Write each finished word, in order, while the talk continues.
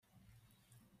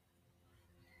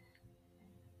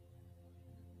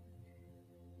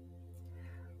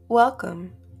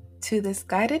Welcome to this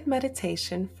guided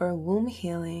meditation for womb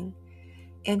healing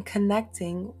and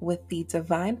connecting with the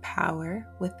divine power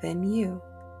within you.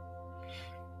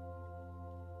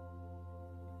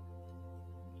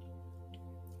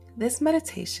 This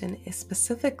meditation is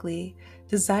specifically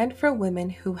designed for women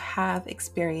who have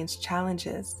experienced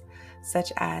challenges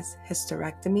such as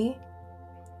hysterectomy,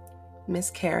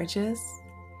 miscarriages,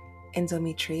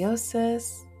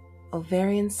 endometriosis,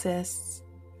 ovarian cysts,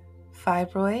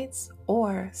 fibroids,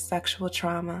 or sexual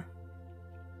trauma.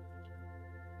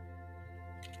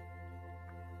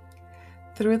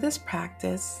 Through this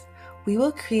practice, we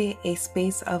will create a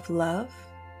space of love,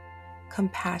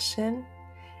 compassion,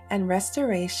 and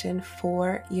restoration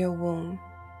for your womb.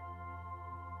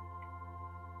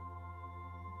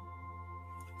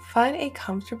 Find a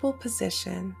comfortable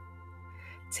position,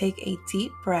 take a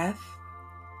deep breath,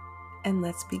 and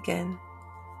let's begin.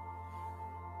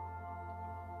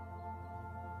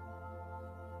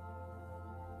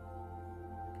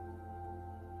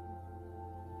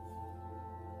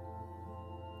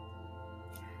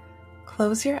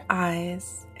 Close your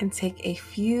eyes and take a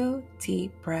few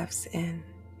deep breaths in,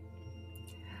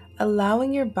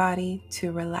 allowing your body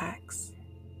to relax.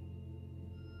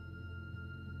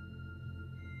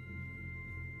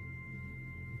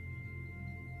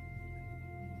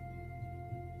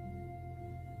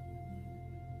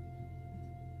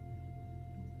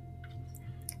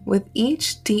 With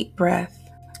each deep breath,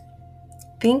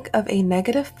 think of a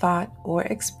negative thought or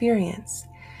experience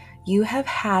you have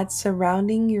had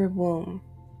surrounding your womb.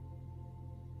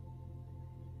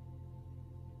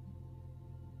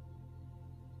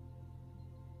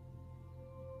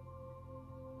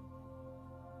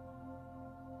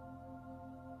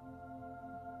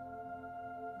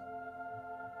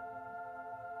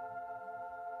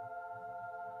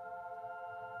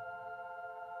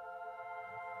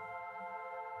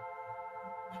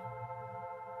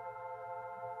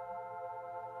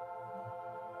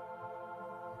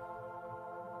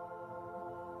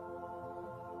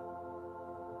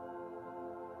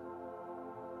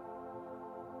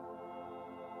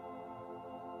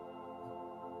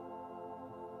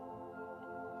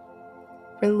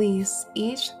 Release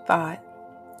each thought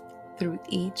through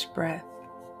each breath.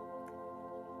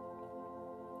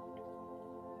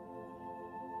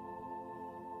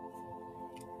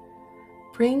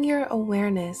 Bring your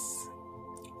awareness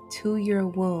to your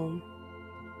womb,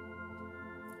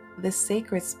 the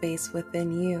sacred space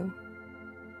within you.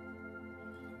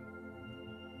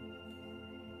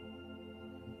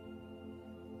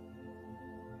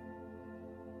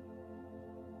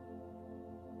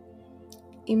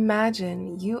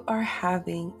 Imagine you are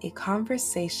having a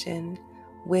conversation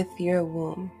with your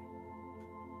womb.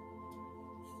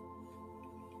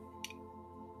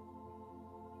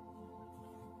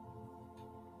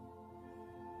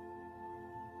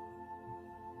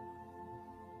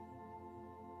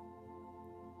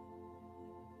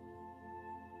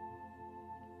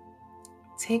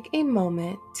 Take a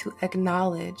moment to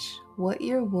acknowledge what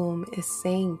your womb is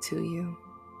saying to you.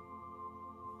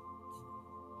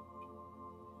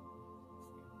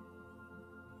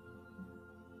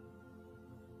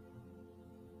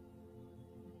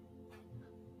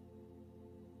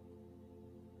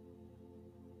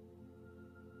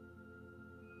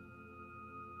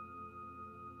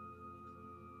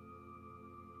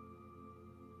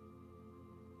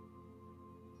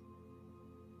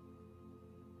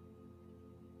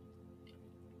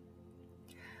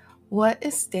 What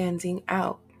is standing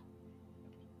out?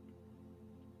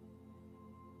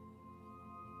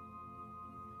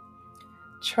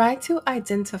 Try to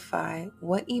identify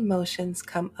what emotions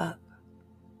come up.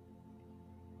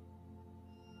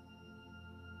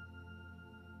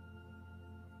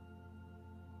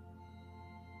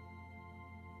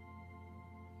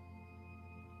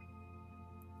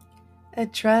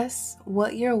 Address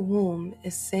what your womb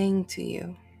is saying to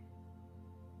you.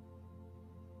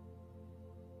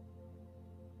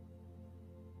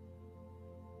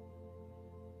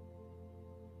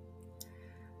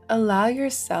 Allow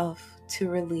yourself to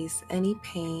release any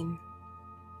pain,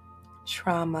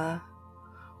 trauma,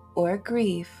 or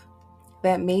grief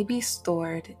that may be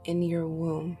stored in your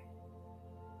womb.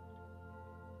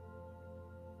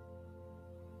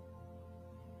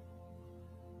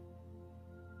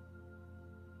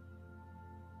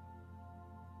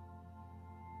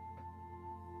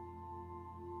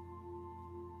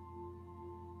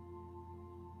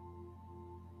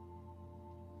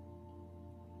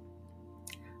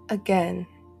 Again,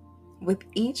 with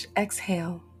each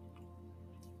exhale,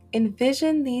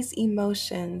 envision these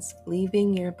emotions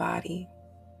leaving your body.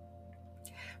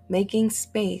 making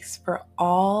space for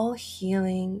all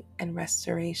healing and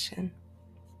restoration.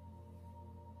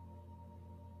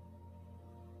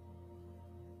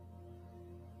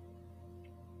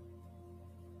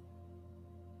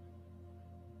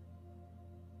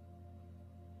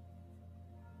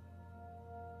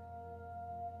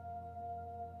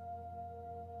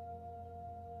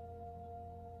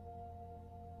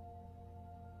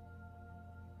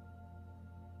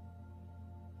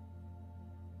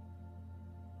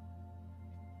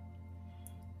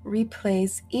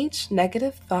 Replace each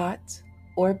negative thought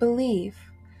or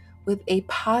belief with a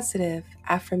positive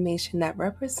affirmation that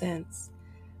represents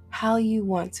how you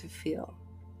want to feel.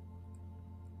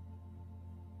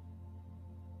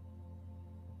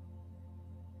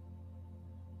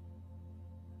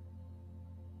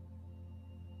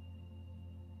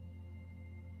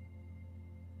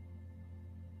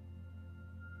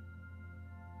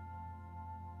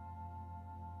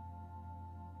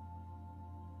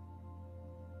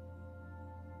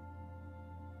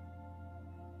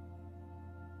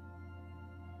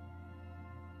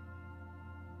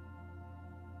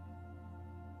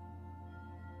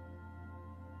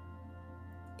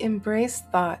 Embrace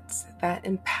thoughts that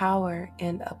empower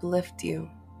and uplift you,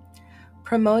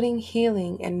 promoting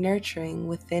healing and nurturing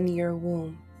within your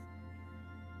womb.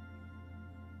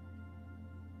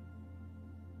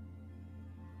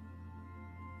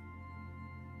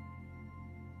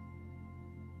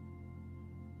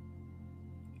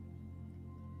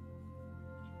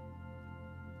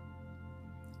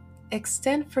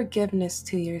 Extend forgiveness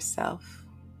to yourself.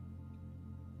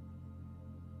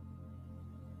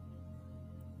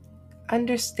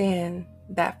 Understand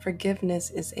that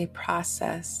forgiveness is a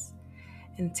process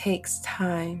and takes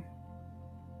time.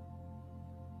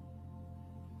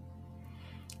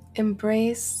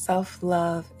 Embrace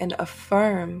self-love and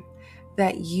affirm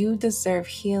that you deserve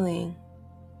healing,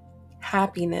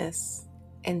 happiness,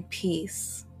 and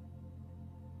peace.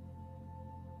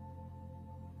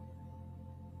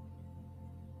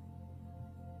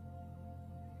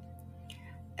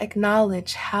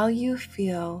 Acknowledge how you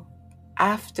feel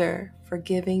after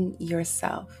forgiving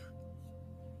yourself.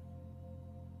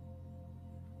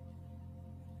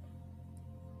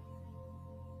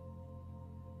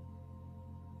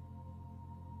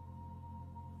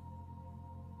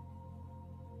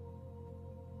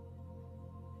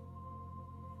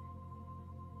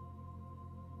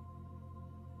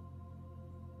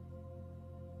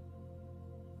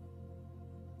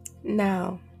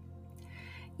 Now,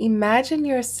 imagine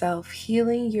yourself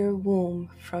healing your womb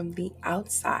from the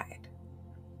outside.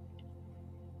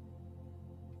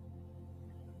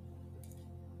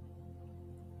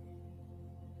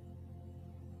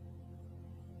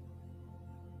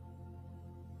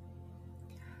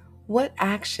 What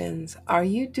actions are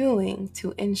you doing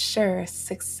to ensure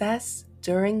success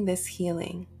during this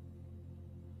healing?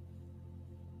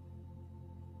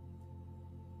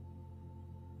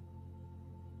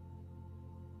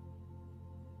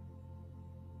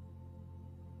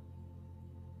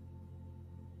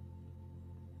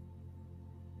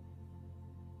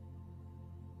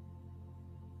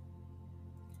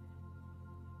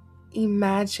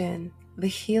 Imagine the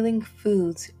healing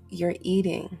foods you're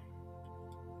eating.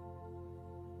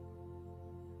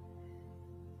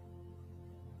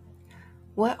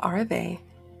 What are they?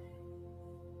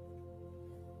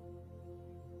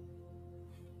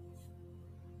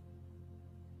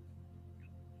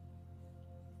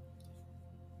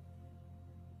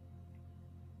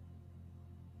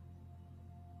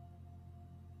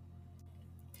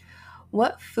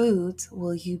 What foods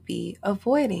will you be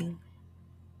avoiding?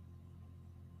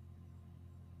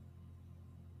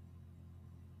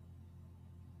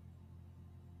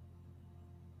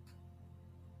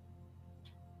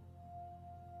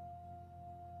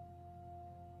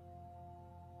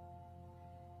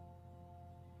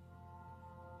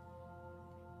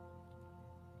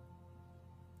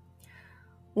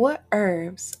 What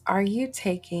herbs are you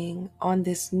taking on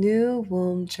this new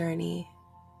womb journey?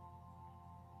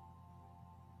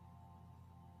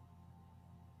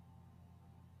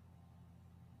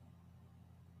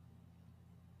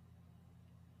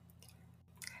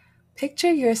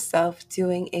 Picture yourself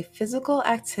doing a physical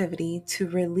activity to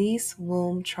release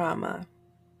womb trauma.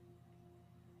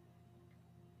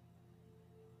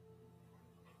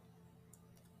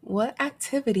 What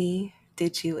activity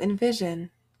did you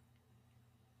envision?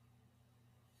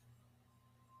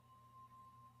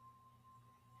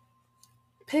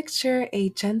 Picture a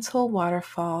gentle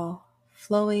waterfall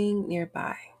flowing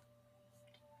nearby,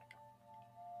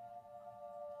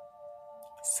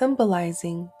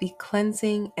 symbolizing the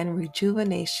cleansing and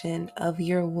rejuvenation of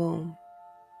your womb.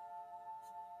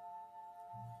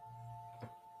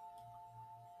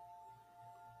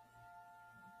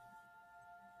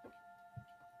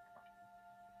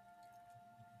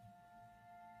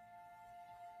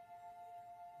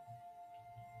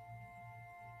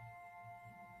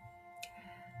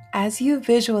 As you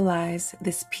visualize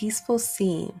this peaceful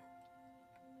scene,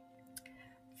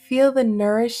 feel the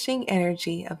nourishing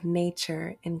energy of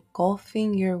nature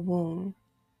engulfing your womb,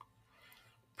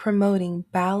 promoting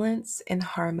balance and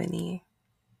harmony.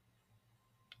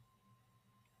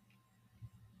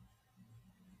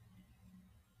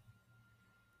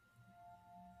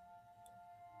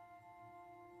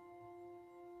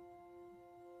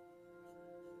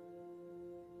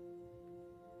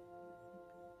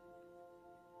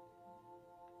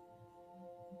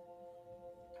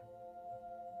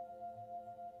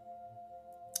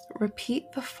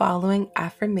 Repeat the following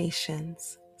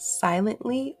affirmations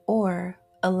silently or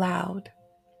aloud,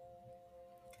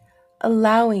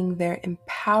 allowing their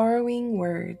empowering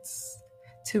words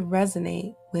to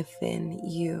resonate within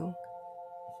you.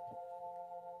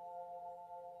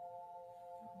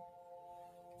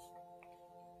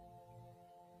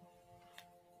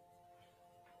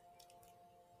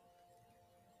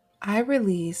 I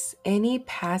release any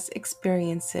past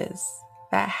experiences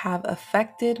that have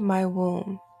affected my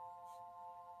womb,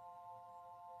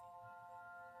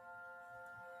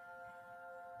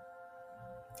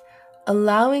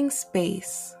 allowing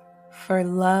space for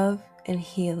love and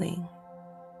healing.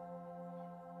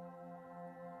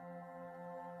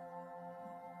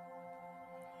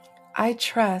 I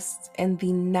trust in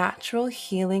the natural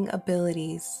healing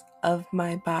abilities of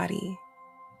my body.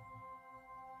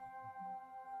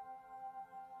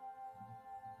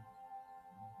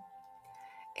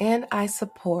 And I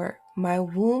support my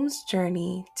womb's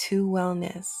journey to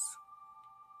wellness.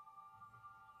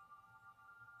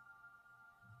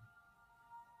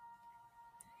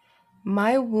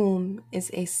 My womb is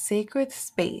a sacred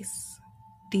space,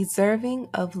 deserving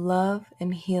of love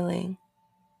and healing.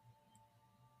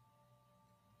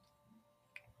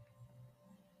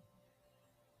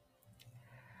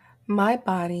 My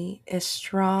body is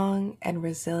strong and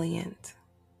resilient,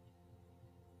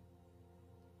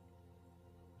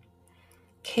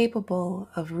 capable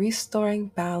of restoring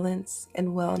balance and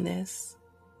wellness.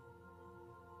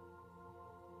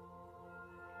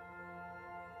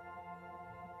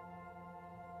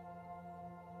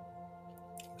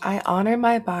 I honor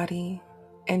my body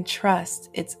and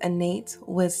trust its innate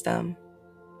wisdom.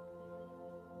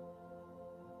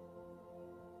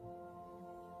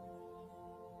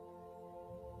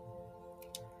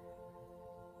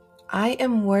 I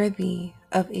am worthy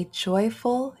of a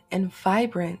joyful and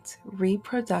vibrant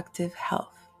reproductive health.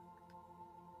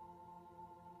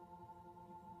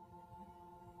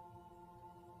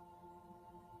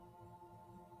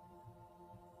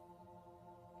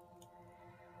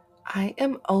 I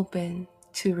am open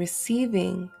to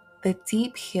receiving the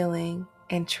deep healing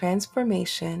and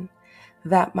transformation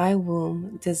that my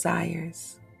womb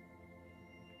desires.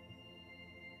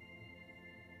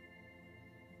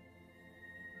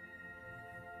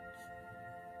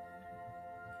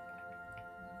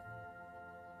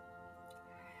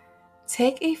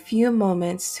 Take a few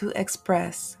moments to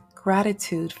express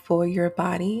gratitude for your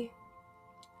body,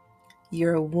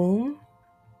 your womb,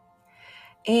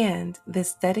 and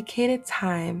this dedicated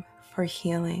time for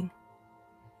healing.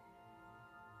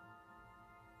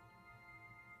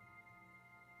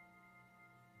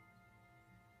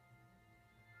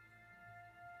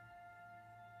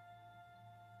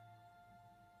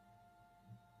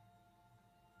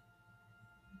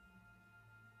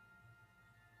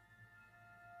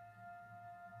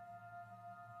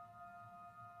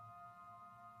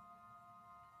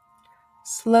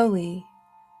 Slowly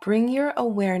bring your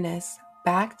awareness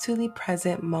back to the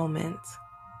present moment,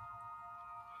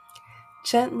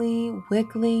 gently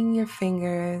wiggling your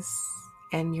fingers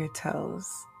and your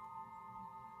toes.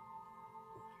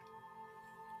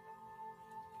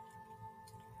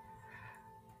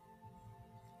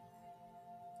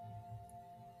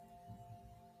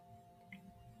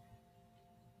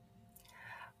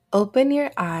 Open your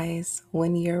eyes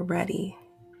when you're ready,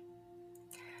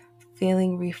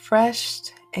 feeling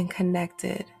refreshed and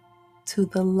connected to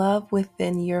the love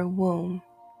within your womb.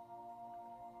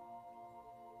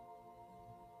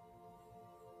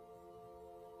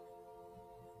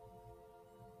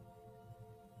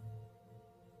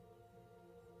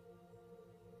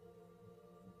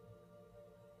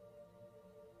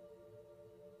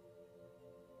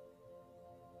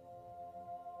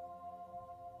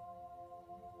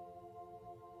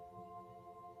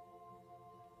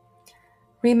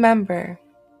 Remember,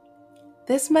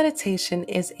 this meditation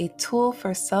is a tool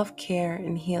for self-care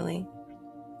and healing.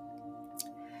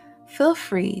 Feel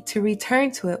free to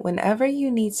return to it whenever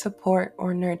you need support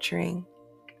or nurturing.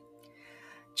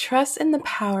 Trust in the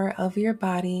power of your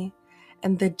body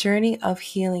and the journey of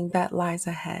healing that lies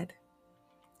ahead.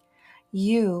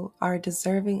 You are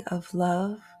deserving of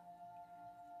love,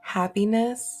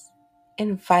 happiness,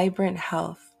 and vibrant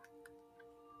health.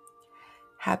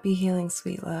 Happy healing,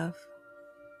 sweet love.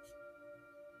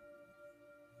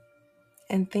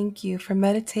 And thank you for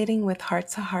meditating with Heart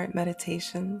to Heart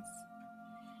Meditations.